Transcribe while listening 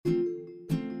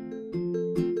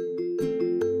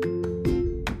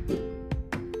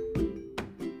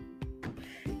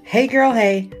Hey girl,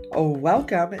 hey,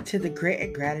 welcome to the Grit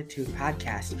and Gratitude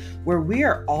podcast, where we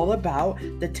are all about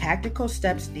the tactical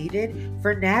steps needed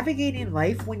for navigating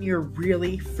life when you're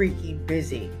really freaking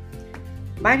busy.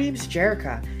 My name's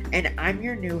Jerica, and I'm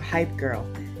your new hype girl.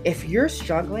 If you're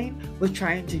struggling with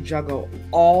trying to juggle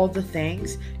all the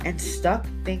things and stuck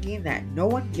thinking that no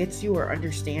one gets you or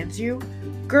understands you,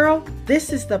 girl,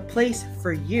 this is the place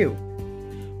for you.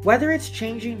 Whether it's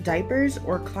changing diapers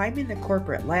or climbing the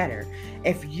corporate ladder,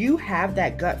 if you have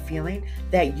that gut feeling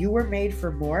that you were made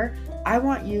for more, I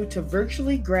want you to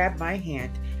virtually grab my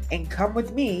hand and come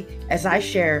with me as I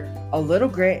share a little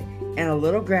grit and a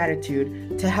little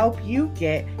gratitude to help you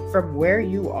get from where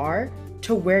you are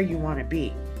to where you want to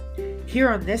be. Here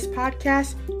on this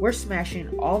podcast, we're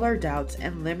smashing all our doubts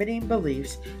and limiting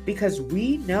beliefs because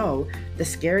we know the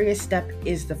scariest step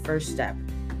is the first step.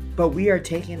 But we are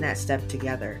taking that step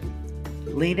together.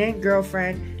 Lean in,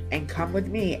 girlfriend, and come with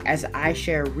me as I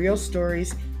share real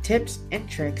stories, tips, and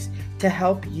tricks to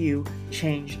help you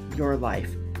change your life.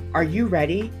 Are you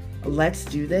ready? Let's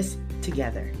do this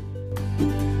together.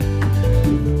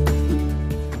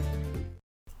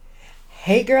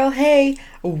 Hey girl, hey!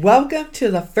 Welcome to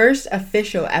the first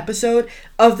official episode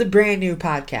of the brand new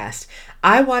podcast.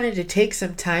 I wanted to take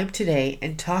some time today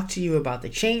and talk to you about the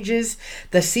changes,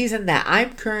 the season that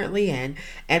I'm currently in,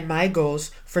 and my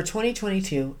goals for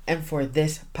 2022 and for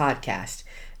this podcast.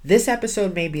 This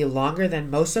episode may be longer than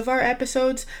most of our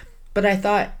episodes, but I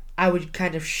thought I would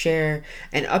kind of share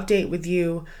an update with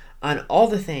you on all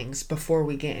the things before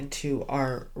we get into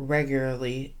our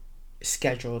regularly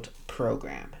scheduled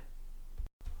program.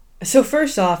 So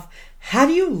first off, how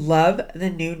do you love the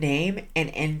new name and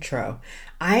intro?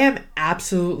 I am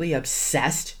absolutely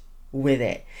obsessed with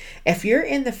it. If you're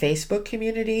in the Facebook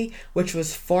community, which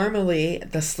was formerly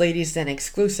the Sladies Den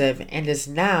exclusive and is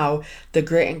now the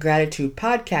Grit and Gratitude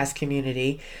podcast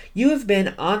community, you have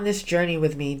been on this journey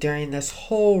with me during this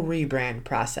whole rebrand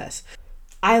process.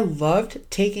 I loved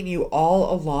taking you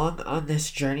all along on this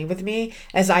journey with me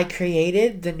as I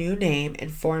created the new name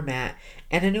and format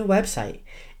and a new website.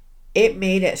 It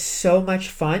made it so much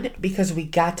fun because we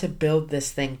got to build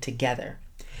this thing together.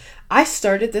 I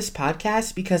started this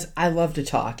podcast because I love to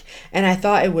talk and I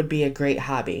thought it would be a great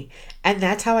hobby. And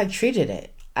that's how I treated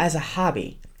it, as a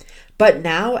hobby. But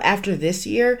now, after this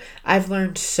year, I've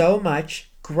learned so much,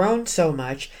 grown so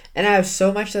much, and I have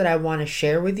so much that I want to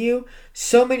share with you,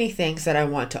 so many things that I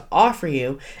want to offer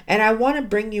you, and I want to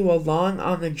bring you along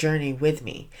on the journey with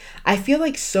me. I feel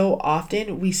like so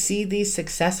often we see these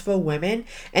successful women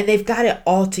and they've got it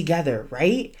all together,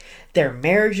 right? Their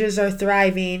marriages are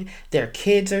thriving, their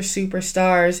kids are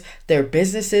superstars, their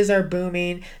businesses are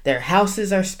booming, their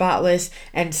houses are spotless,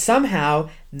 and somehow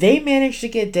they manage to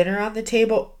get dinner on the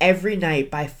table every night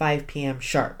by 5 p.m.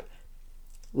 sharp.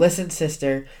 Listen,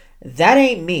 sister, that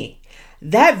ain't me.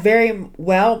 That very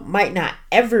well might not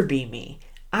ever be me.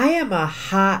 I am a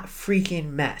hot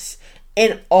freaking mess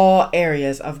in all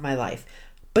areas of my life.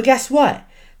 But guess what?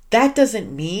 That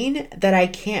doesn't mean that I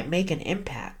can't make an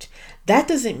impact. That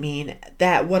doesn't mean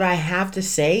that what I have to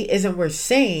say isn't worth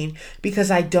saying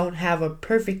because I don't have a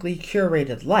perfectly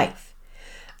curated life.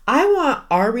 I want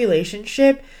our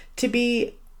relationship to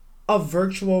be a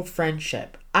virtual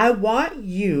friendship. I want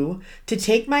you to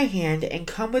take my hand and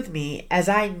come with me as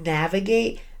I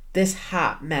navigate this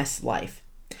hot mess life.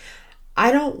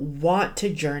 I don't want to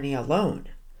journey alone.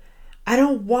 I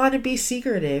don't want to be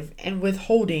secretive and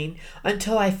withholding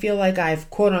until I feel like I've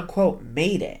quote unquote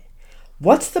made it.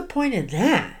 What's the point in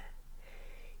that?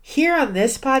 Here on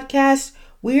this podcast,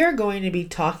 we are going to be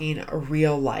talking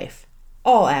real life,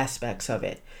 all aspects of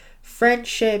it.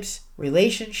 Friendships,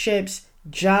 relationships,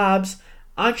 jobs,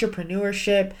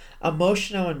 entrepreneurship,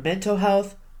 emotional and mental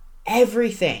health,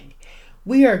 everything.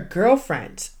 We are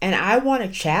girlfriends, and I want to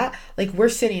chat like we're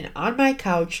sitting on my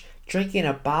couch drinking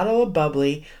a bottle of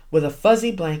bubbly with a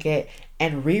fuzzy blanket,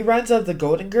 and reruns of the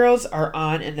Golden Girls are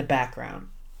on in the background.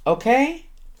 Okay?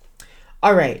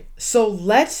 Alright, so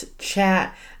let's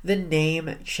chat the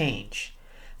name change.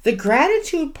 The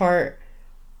gratitude part,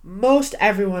 most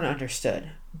everyone understood,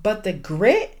 but the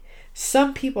grit,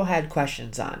 some people had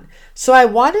questions on. So I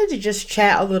wanted to just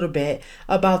chat a little bit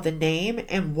about the name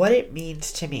and what it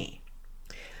means to me.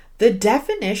 The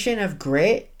definition of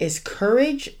grit is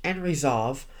courage and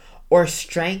resolve, or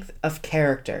strength of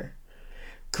character.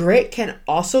 Grit can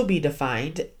also be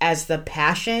defined as the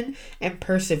passion and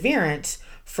perseverance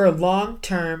for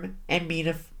long-term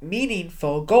and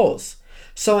meaningful goals.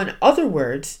 So in other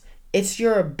words, it's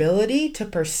your ability to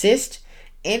persist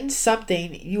in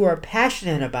something you are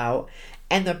passionate about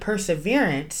and the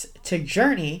perseverance to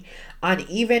journey on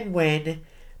even when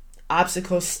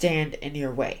obstacles stand in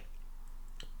your way.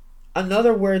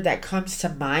 Another word that comes to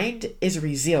mind is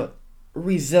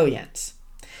resilience.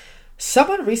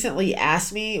 Someone recently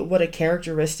asked me what a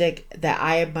characteristic that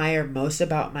I admire most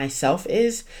about myself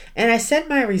is, and I said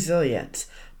my resilience,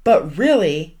 but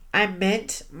really, I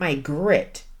meant my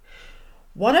grit.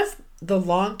 One of the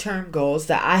long-term goals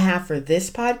that I have for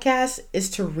this podcast is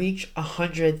to reach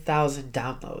 100,000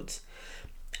 downloads.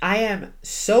 I am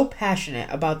so passionate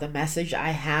about the message I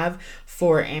have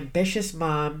for ambitious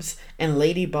moms and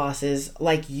lady bosses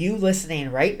like you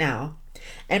listening right now.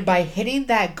 And by hitting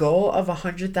that goal of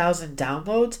 100,000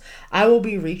 downloads, I will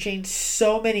be reaching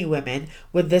so many women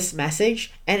with this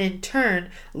message, and in turn,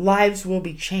 lives will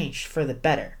be changed for the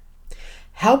better.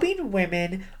 Helping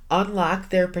women unlock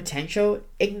their potential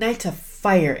ignites a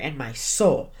fire in my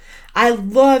soul. I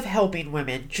love helping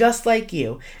women just like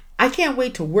you. I can't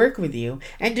wait to work with you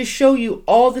and to show you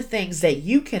all the things that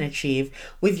you can achieve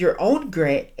with your own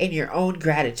grit and your own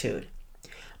gratitude.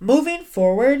 Moving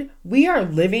forward, we are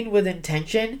living with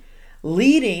intention,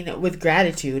 leading with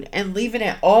gratitude, and leaving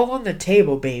it all on the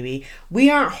table, baby. We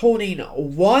aren't holding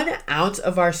 1 ounce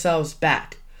of ourselves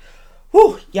back.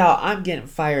 Whew, y'all, I'm getting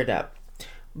fired up.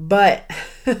 But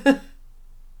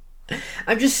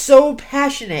I'm just so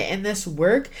passionate in this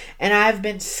work, and I've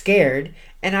been scared,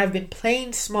 and I've been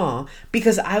playing small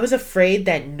because I was afraid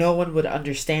that no one would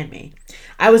understand me.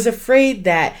 I was afraid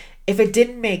that if it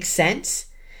didn't make sense,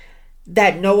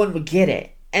 that no one would get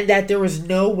it, and that there was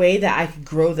no way that I could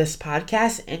grow this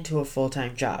podcast into a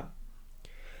full-time job.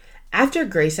 After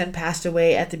Grayson passed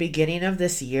away at the beginning of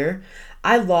this year,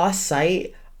 I lost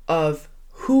sight of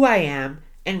who I am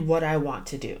and what I want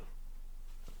to do.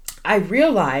 I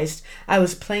realized I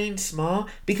was playing small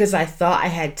because I thought I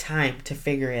had time to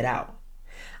figure it out.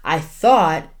 I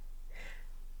thought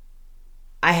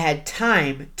I had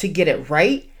time to get it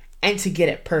right and to get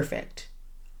it perfect.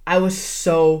 I was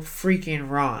so freaking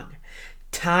wrong.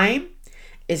 Time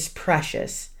is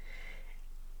precious,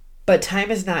 but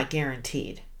time is not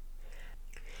guaranteed.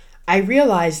 I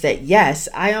realized that yes,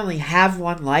 I only have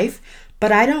one life,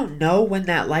 but I don't know when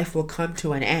that life will come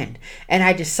to an end, and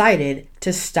I decided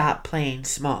to stop playing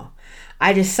small.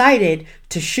 I decided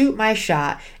to shoot my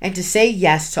shot and to say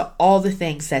yes to all the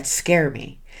things that scare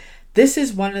me. This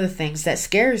is one of the things that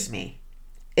scares me.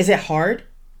 Is it hard?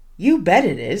 You bet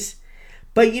it is.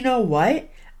 But you know what?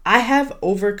 I have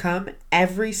overcome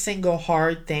every single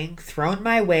hard thing thrown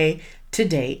my way to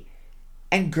date.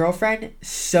 And girlfriend,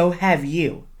 so have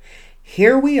you.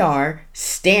 Here we are,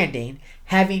 standing,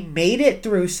 having made it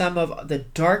through some of the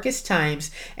darkest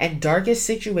times and darkest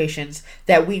situations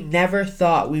that we never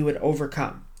thought we would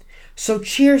overcome. So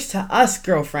cheers to us,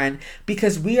 girlfriend,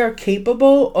 because we are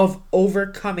capable of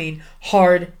overcoming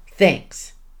hard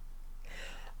things.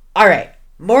 All right.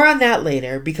 More on that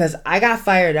later because I got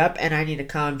fired up and I need to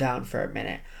calm down for a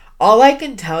minute. All I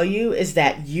can tell you is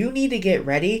that you need to get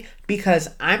ready because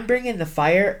I'm bringing the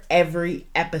fire every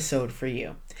episode for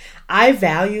you. I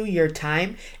value your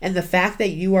time, and the fact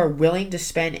that you are willing to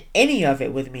spend any of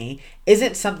it with me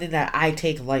isn't something that I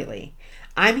take lightly.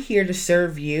 I'm here to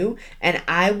serve you, and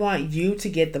I want you to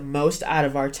get the most out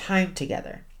of our time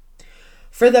together.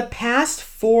 For the past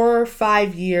 4 or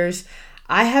 5 years,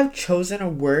 I have chosen a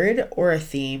word or a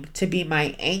theme to be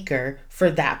my anchor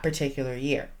for that particular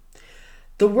year.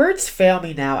 The words fail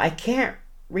me now. I can't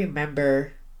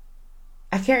remember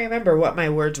what my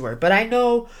words were, but I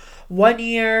know one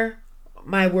year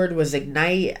my word was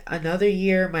ignite, another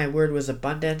year my word was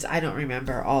abundance. I don't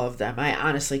remember all of them. I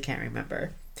honestly can't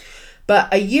remember.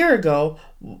 But a year ago,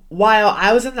 while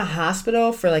I was in the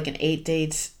hospital for like an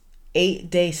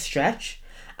 8-day stretch,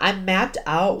 I mapped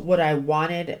out what I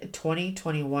wanted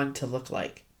 2021 to look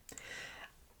like.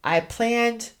 I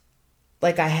planned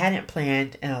like I hadn't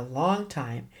planned in a long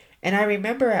time, and I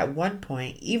remember at one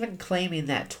point even claiming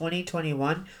that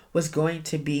 2021 was going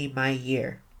to be my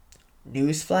year.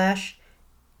 Newsflash,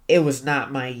 it was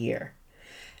not my year.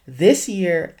 This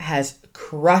year has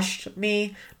crushed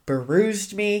me,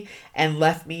 bruised me, and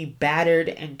left me battered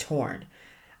and torn.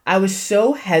 I was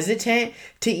so hesitant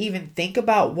to even think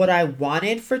about what I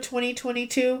wanted for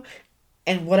 2022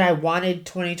 and what I wanted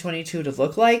 2022 to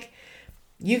look like.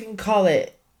 You can call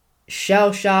it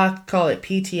shell shock, call it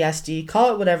PTSD,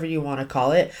 call it whatever you want to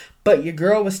call it, but your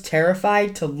girl was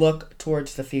terrified to look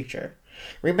towards the future.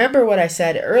 Remember what I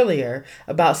said earlier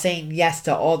about saying yes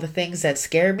to all the things that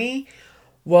scare me?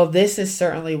 Well, this is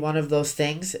certainly one of those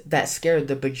things that scared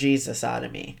the bejesus out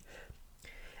of me.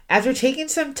 After taking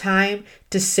some time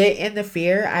to sit in the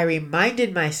fear, I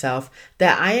reminded myself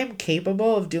that I am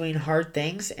capable of doing hard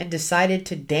things and decided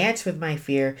to dance with my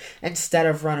fear instead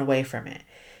of run away from it.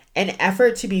 In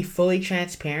effort to be fully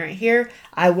transparent here,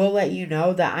 I will let you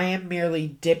know that I am merely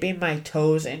dipping my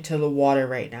toes into the water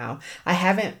right now. I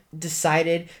haven't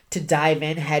decided to dive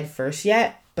in head first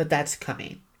yet, but that's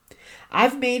coming.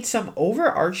 I've made some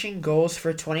overarching goals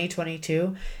for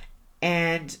 2022,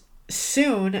 and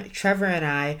soon Trevor and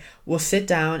I will sit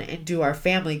down and do our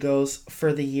family goals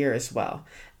for the year as well.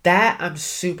 That I'm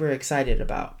super excited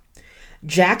about.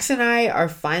 Jax and I are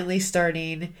finally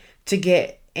starting to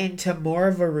get into more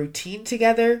of a routine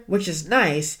together, which is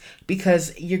nice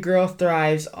because your girl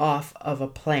thrives off of a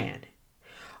plan.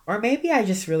 Or maybe I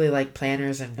just really like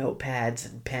planners and notepads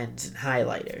and pens and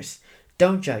highlighters.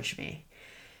 Don't judge me.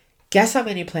 Guess how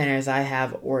many planners I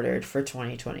have ordered for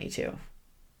 2022?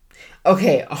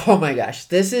 Okay, oh my gosh,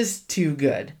 this is too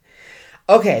good.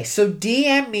 Okay, so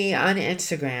DM me on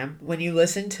Instagram when you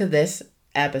listen to this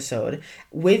episode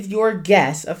with your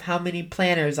guess of how many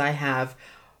planners I have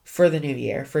for the new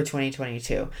year for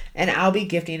 2022, and I'll be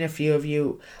gifting a few of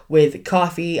you with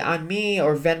coffee on me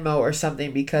or Venmo or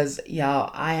something because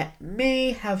y'all, I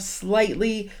may have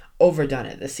slightly overdone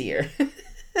it this year.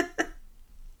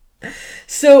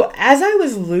 So as I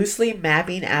was loosely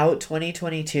mapping out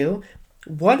 2022,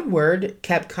 one word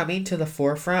kept coming to the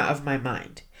forefront of my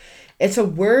mind. It's a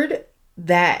word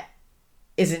that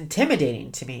is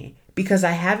intimidating to me because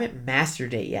I haven't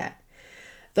mastered it yet.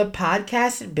 The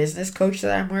podcast and business coach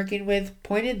that I'm working with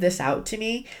pointed this out to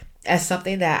me as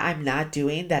something that I'm not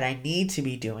doing that I need to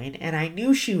be doing, and I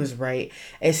knew she was right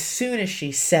as soon as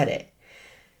she said it.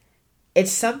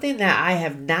 It's something that I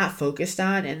have not focused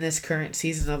on in this current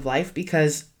season of life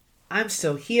because I'm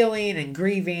still healing and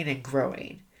grieving and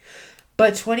growing.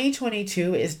 But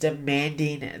 2022 is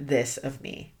demanding this of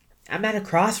me. I'm at a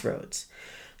crossroads.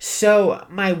 So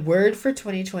my word for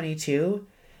 2022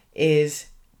 is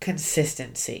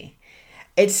consistency.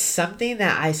 It's something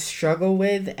that I struggle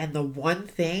with, and the one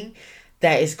thing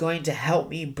that is going to help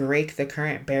me break the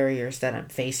current barriers that I'm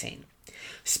facing,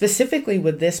 specifically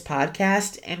with this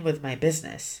podcast and with my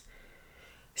business.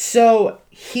 So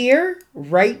here,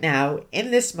 right now,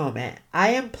 in this moment, I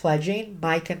am pledging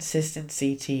my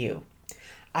consistency to you.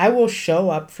 I will show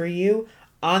up for you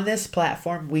on this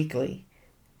platform weekly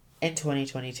in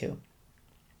 2022.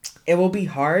 It will be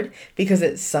hard because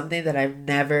it's something that I've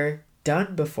never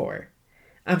done before.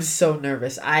 I'm so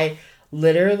nervous. I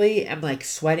literally am like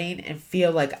sweating and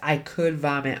feel like I could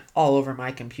vomit all over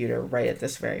my computer right at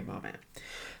this very moment.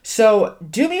 So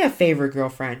do me a favor,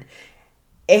 girlfriend.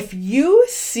 If you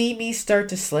see me start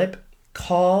to slip,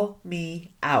 call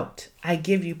me out. I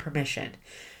give you permission.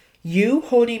 You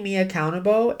holding me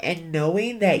accountable and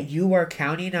knowing that you are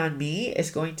counting on me is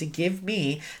going to give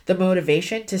me the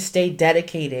motivation to stay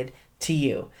dedicated to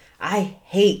you. I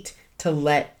hate to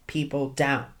let people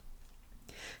down.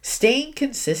 Staying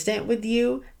consistent with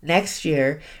you next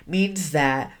year means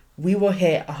that we will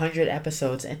hit 100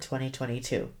 episodes in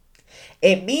 2022.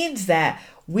 It means that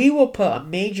we will put a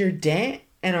major dent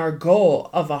in our goal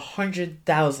of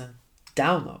 100,000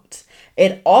 downloads.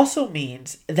 It also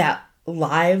means that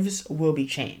lives will be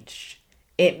changed.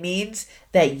 It means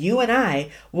that you and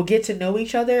I will get to know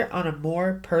each other on a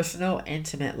more personal,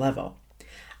 intimate level.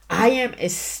 I am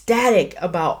ecstatic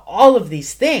about all of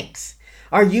these things.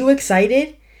 Are you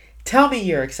excited? Tell me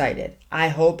you're excited. I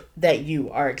hope that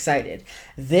you are excited.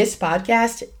 This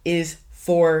podcast is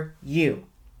for you.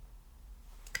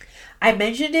 I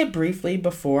mentioned it briefly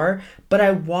before, but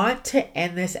I want to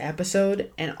end this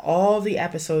episode and all the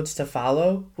episodes to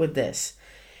follow with this.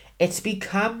 It's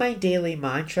become my daily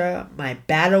mantra, my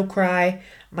battle cry,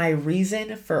 my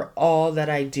reason for all that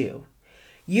I do.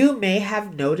 You may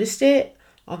have noticed it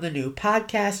on the new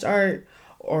podcast art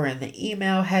or in the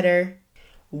email header,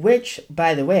 which,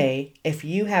 by the way, if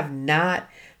you have not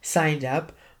signed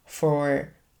up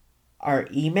for our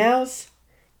emails,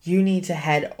 you need to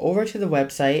head over to the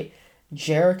website,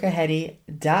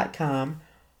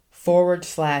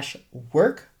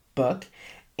 jericaheddy.com/workbook,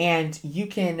 and you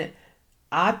can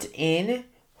opt in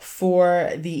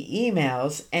for the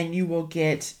emails and you will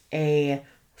get a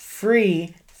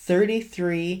free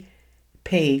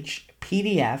 33-page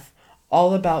PDF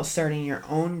all about starting your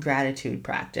own gratitude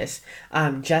practice,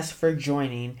 just for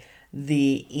joining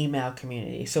the email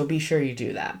community. So be sure you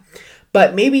do that.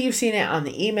 But maybe you've seen it on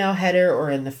the email header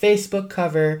or in the Facebook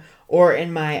cover or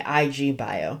in my IG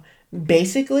bio.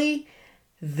 Basically,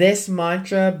 this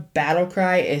mantra battle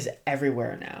cry is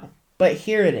everywhere now. But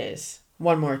here it is.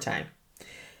 One more time.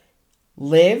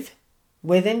 Live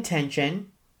with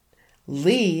intention,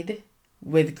 lead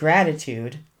with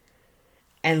gratitude,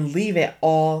 and leave it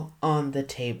all on the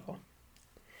table.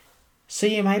 So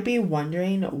you might be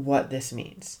wondering what this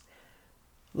means.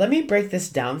 Let me break this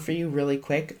down for you really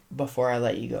quick before I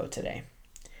let you go today.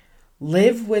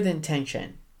 Live with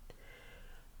intention.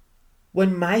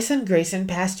 When my son Grayson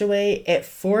passed away, it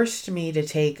forced me to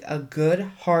take a good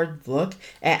hard look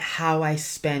at how I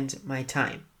spend my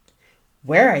time,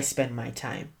 where I spend my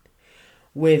time,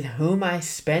 with whom I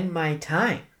spend my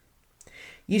time.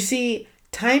 You see,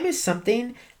 time is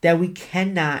something that we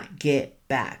cannot get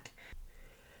back.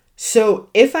 So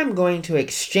if I'm going to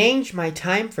exchange my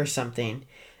time for something,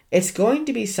 it's going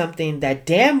to be something that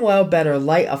damn well better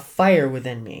light a fire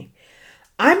within me.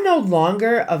 I'm no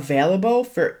longer available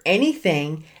for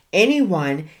anything,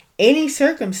 anyone, any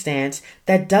circumstance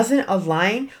that doesn't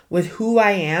align with who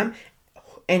I am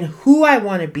and who I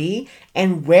want to be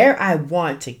and where I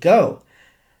want to go.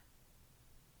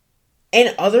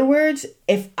 In other words,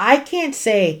 if I can't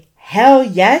say hell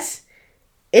yes,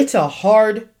 it's a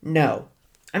hard no.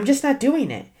 I'm just not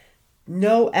doing it.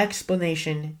 No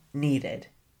explanation needed.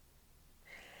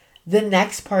 The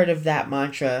next part of that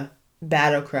mantra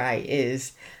battle cry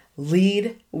is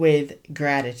lead with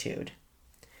gratitude.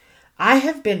 I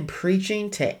have been preaching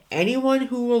to anyone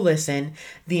who will listen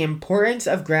the importance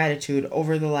of gratitude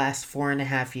over the last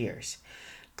 4.5 years.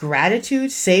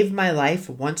 Gratitude saved my life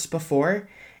once before,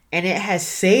 and it has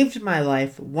saved my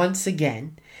life once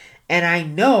again. And I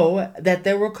know that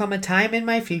there will come a time in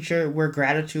my future where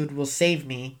gratitude will save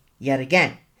me yet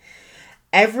again.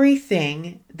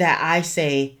 Everything that I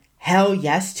say hell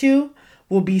yes to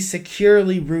will be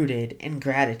securely rooted in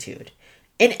gratitude.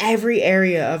 In every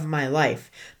area of my life,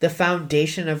 the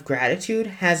foundation of gratitude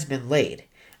has been laid.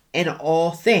 In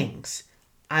all things,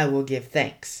 I will give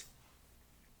thanks.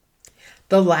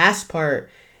 The last part,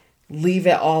 leave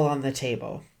it all on the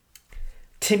table.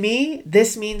 To me,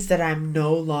 this means that I'm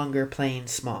no longer playing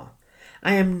small.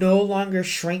 I am no longer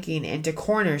shrinking into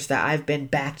corners that I've been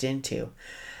backed into.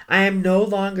 I am no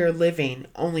longer living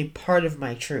only part of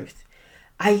my truth.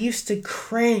 I used to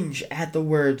cringe at the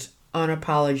words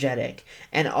unapologetic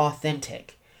and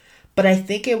authentic, but I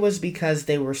think it was because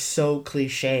they were so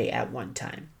cliche at one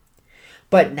time.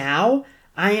 But now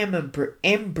I am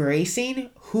embracing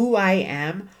who I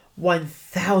am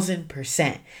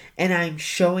 1000%, and I'm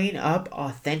showing up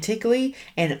authentically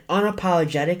and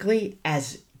unapologetically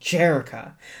as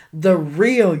Jerica, the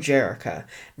real Jerica,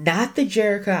 not the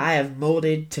Jerica I have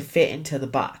molded to fit into the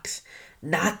box.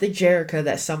 Not the Jerica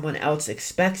that someone else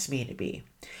expects me to be,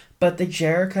 but the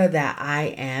Jerica that I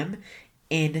am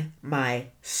in my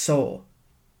soul.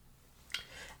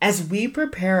 As we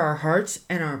prepare our hearts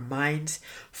and our minds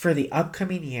for the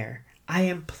upcoming year, I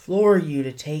implore you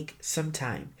to take some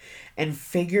time and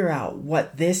figure out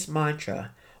what this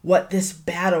mantra, what this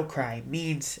battle cry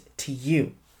means to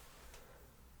you.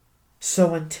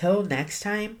 So until next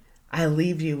time, I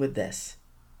leave you with this.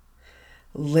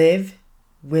 Live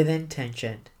with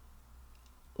intention,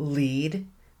 lead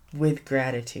with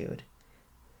gratitude,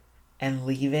 and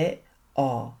leave it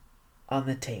all on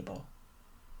the table.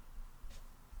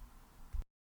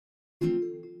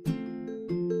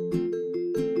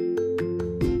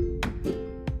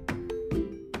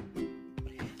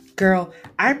 Girl,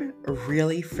 I'm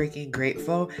really freaking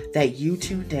grateful that you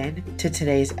tuned in to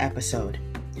today's episode.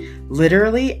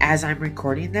 Literally, as I'm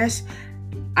recording this,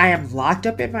 I am locked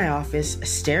up in my office,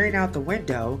 staring out the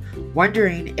window,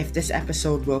 wondering if this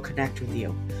episode will connect with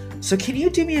you. So can you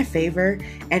do me a favor?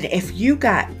 And if you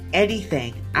got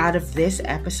anything out of this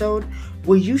episode,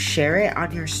 will you share it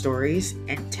on your stories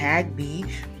and tag me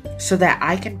so that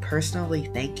I can personally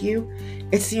thank you?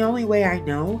 It's the only way I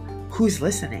know who's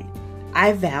listening.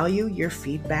 I value your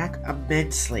feedback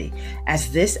immensely,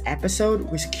 as this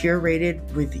episode was curated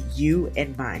with you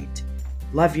in mind.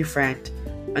 Love you, friend.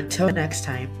 Until next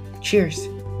time, cheers.